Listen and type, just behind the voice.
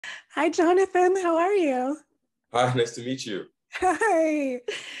Hi, Jonathan. How are you? Hi, nice to meet you. Hi.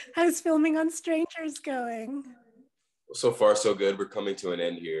 How's filming on Strangers going? So far, so good. We're coming to an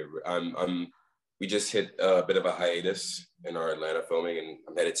end here. we just hit a bit of a hiatus in our Atlanta filming, and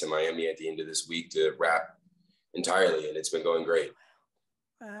I'm headed to Miami at the end of this week to wrap entirely, and it's been going great.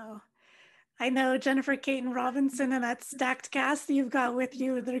 Wow. I know Jennifer Caton Robinson and that stacked cast that you've got with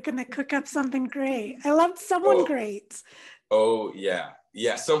you. They're going to cook up something great. I loved Someone Oh, Great. oh yeah,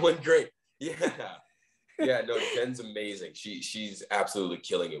 someone great. Yeah, yeah. No, Jen's amazing. She's absolutely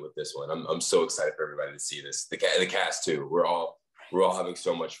killing it with this one. I'm so excited for everybody to see this. The cast too. We're all having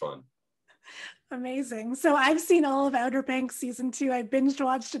so much fun. Amazing. So I've seen all of Outer Banks season 2. I binged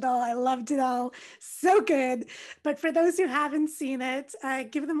watched it all. I loved it all. So good. But for those who haven't seen it,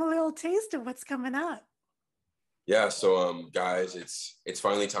 give them a little taste of what's coming up. Yeah, so guys, it's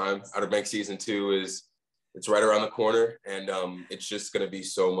finally time. Outer Banks season two is it's right around the corner, and it's just gonna be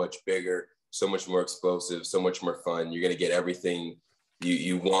so much bigger, so much more explosive, so much more fun. You're gonna get everything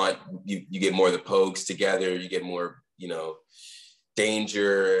you want. You get more of the Pogues together. You get more,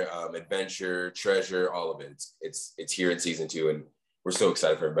 danger, adventure, treasure, all of it. It's here in season two, and we're so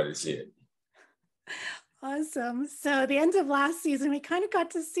excited for everybody to see it. Awesome. So, the end of last season, we kind of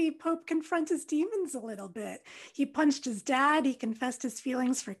got to see Pope confront his demons a little bit. He punched his dad. He confessed his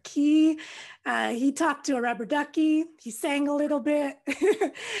feelings for Key. He talked to a rubber ducky. He sang a little bit.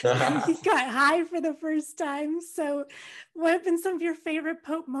 And he got high for the first time. So, what have been some of your favorite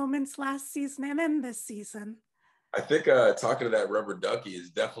Pope moments last season and in this season? I think talking to that rubber ducky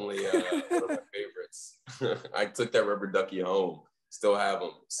is definitely one of my favorites. I took that rubber ducky home, still have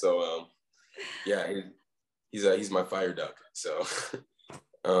him. So yeah, he's my fire duck. So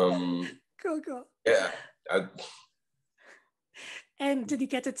Cool, cool. yeah, I, And did you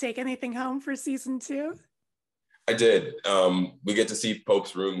get to take anything home for season 2? I did. We get to see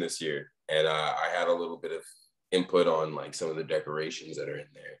Pope's room this year, and I had a little bit of input on like some of the decorations that are in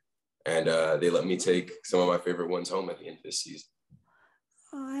there, and they let me take some of my favorite ones home at the end of this season.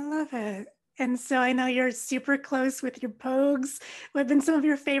 Oh, I love it. And so I know you're super close with your Pogues. What have been some of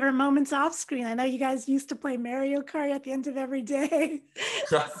your favorite moments off screen? I know you guys used to play Mario Kart at the end of every day.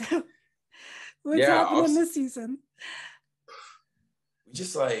 So what's Yeah, happening this season? we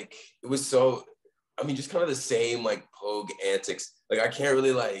just like it was so. I mean, just kind of the same like Pogue antics. Like I can't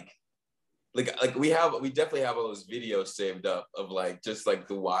really like we definitely have all those videos saved up of like just like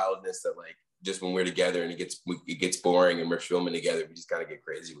the wildness that like just when we're together and it gets boring and we're filming together, we just kind of get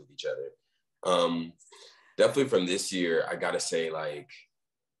crazy with each other. Um, Definitely from this year, I gotta say like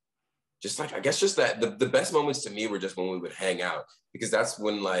just like I guess just that the best moments to me were just when we would hang out because that's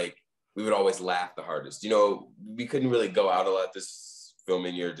when like we would always laugh the hardest. We couldn't really go out a lot this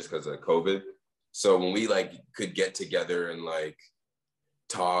filming year just because of COVID. So when we like could get together and like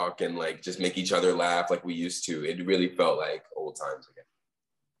talk and like just make each other laugh like we used to, it really felt like old times again.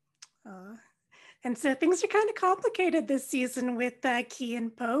 Uh, and so things are kind of complicated this season with Key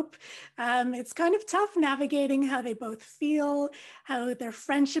and Pope. It's kind of tough navigating how they both feel, how their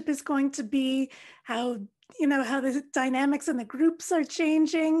friendship is going to be, how how the dynamics in the groups are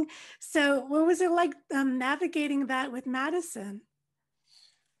changing. So, what was it like navigating that with Madison?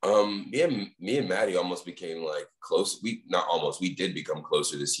 Me and Maddie almost became like close. We not almost, we did become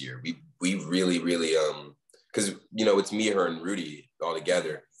closer this year. We really, really because it's me, her, and Rudy all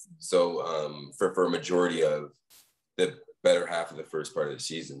together. So for a majority of the better half of the first part of the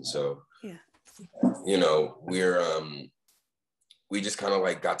season. So Yeah. we just kind of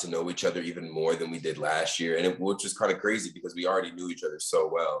like got to know each other even more than we did last year, and which was kind of crazy because we already knew each other so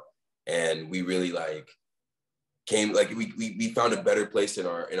well, and we really like came like we found a better place in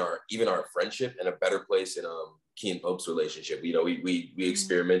our even our friendship and a better place in Key and Pope's relationship. We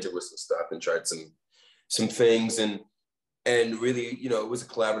experimented with some stuff and tried some things and really it was a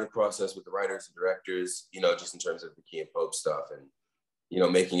collaborative process with the writers and directors, just in terms of the Key and Pope stuff and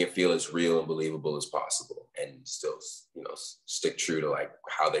making it feel as real and believable as possible and still stick true to like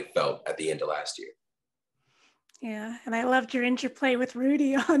how they felt at the end of last year. Yeah, and I loved your interplay with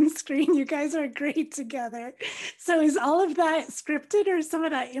Rudy on screen. You guys are great together. So is all of that scripted or some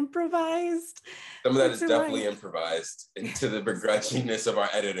of that improvised? Some of that What's is it definitely like? improvised. And to the begrudgingness of our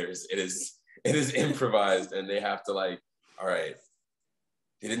editors, it is improvised, and they have to like, all right,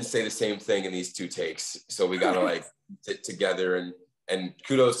 they didn't say the same thing in these two takes, so we gotta like sit together and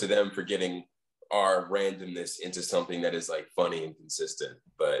kudos to them for getting our randomness into something that is like funny and consistent.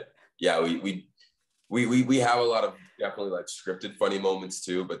 But yeah, we have a lot of definitely like scripted funny moments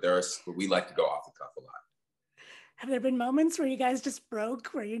too, but we like to go off the cuff a lot. Have there been moments where you guys just broke,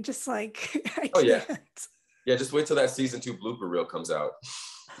 where you're just like, I Oh yeah, can't? yeah. Just wait till that season 2 blooper reel comes out.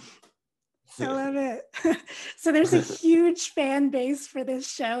 I love it. So there's a huge fan base for this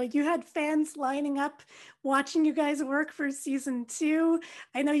show. You had fans lining up watching you guys work for season 2.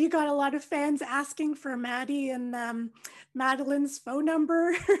 I know you got a lot of fans asking for Maddie and Madeline's phone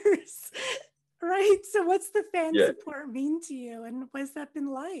numbers, right? So what's the fan Yeah. support mean to you, and what's that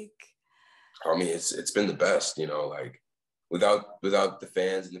been like? I mean, it's been the best, you know, like without the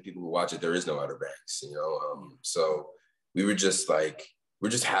fans and the people who watch it, there is no Outer Banks, you know. So we were just like, we're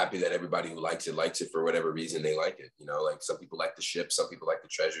just happy that everybody who likes it for whatever reason they like it, you know. Like some people like the ship, some people like the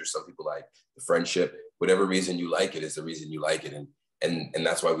treasure, some people like the friendship. Whatever reason you like it is the reason you like it, and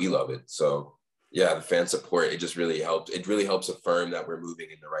that's why we love it. So yeah, the fan support, it just really helped. It really helps affirm that we're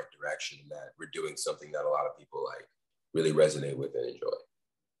moving in the right direction and that we're doing something that a lot of people like really resonate with and enjoy.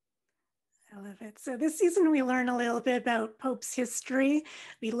 I love it. So this season, we learn a little bit about Pope's history.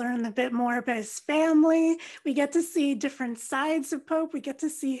 We learn a bit more about his family. We get to see different sides of Pope. We get to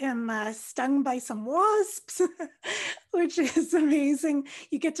see him stung by some wasps, which is amazing.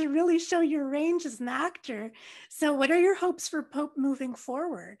 You get to really show your range as an actor. So what are your hopes for Pope moving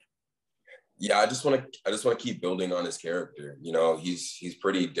forward? Yeah, I just want to keep building on his character. You know, he's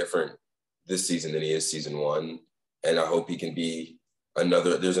pretty different this season than he is season 1. And I hope he can be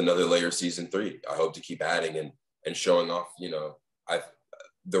there's another layer season 3. I hope to keep adding and showing off, you know,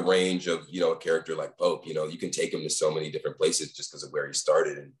 the range of, you know, a character like Pope. You know, you can take him to so many different places just because of where he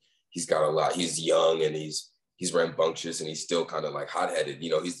started, and he's got a lot. He's young and he's rambunctious and he's still kind of like hot-headed. You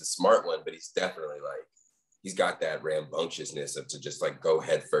know, he's the smart one, but he's definitely like, he's got that rambunctiousness of to just like go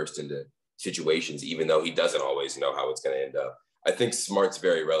head first into situations, even though he doesn't always know how it's going to end up. I think smart's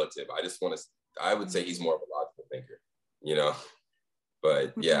very relative. I would say he's more of a logical thinker, you know.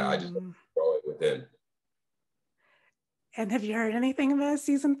 But yeah, I just go it with him. And have you heard anything about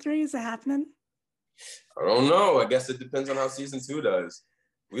season 3? Is it happening? I don't know. I guess it depends on how season 2 does.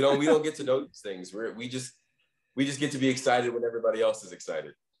 We don't get to know these things. We just get to be excited when everybody else is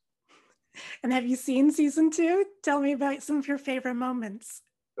excited. And have you seen season 2? Tell me about some of your favorite moments.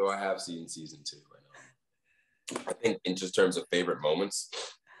 So I have seen season 2. I think in just terms of favorite moments,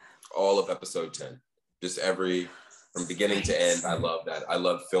 all of episode 10, just from beginning to end, I love that. I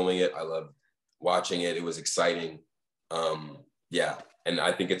love filming it. I love watching it. It was exciting. Yeah, and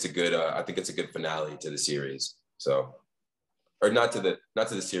I think it's a good finale to the series. So, or not to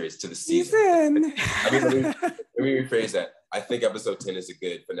the series, to the season. I mean, let me rephrase that. I think episode 10 is a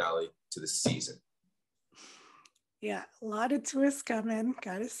good finale to the season. Yeah, a lot of twists coming,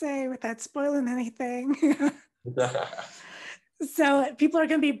 gotta say, without spoiling anything. So people are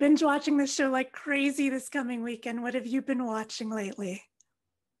going to be binge watching this show like crazy this coming weekend. What have you been watching lately?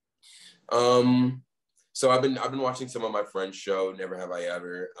 So I've been watching some of my friends' show, Never Have I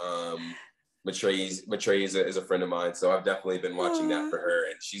Ever. Matrey is a friend of mine, so I've definitely been watching that for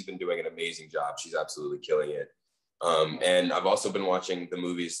her, and she's been doing an amazing job. She's absolutely killing it. And I've also been watching the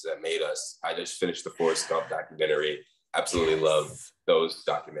movies that made us. I just finished the Forrest Gump documentary. Absolutely love those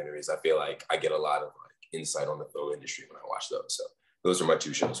documentaries. I feel like I get a lot of insight on the film industry when I watch those. So those are my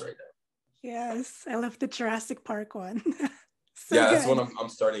 2 shows right now. Yes, I love the Jurassic Park one. That's one I'm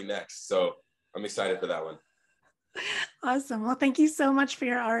starting next. So I'm excited for that one. Awesome. Well, thank you so much for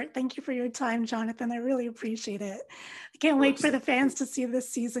your art. Thank you for your time, Jonathan. I really appreciate it. I can't wait for the fans to see this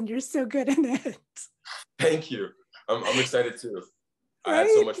season. You're so good in it. Thank you. I'm excited too. Right? I had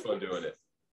so much fun doing it.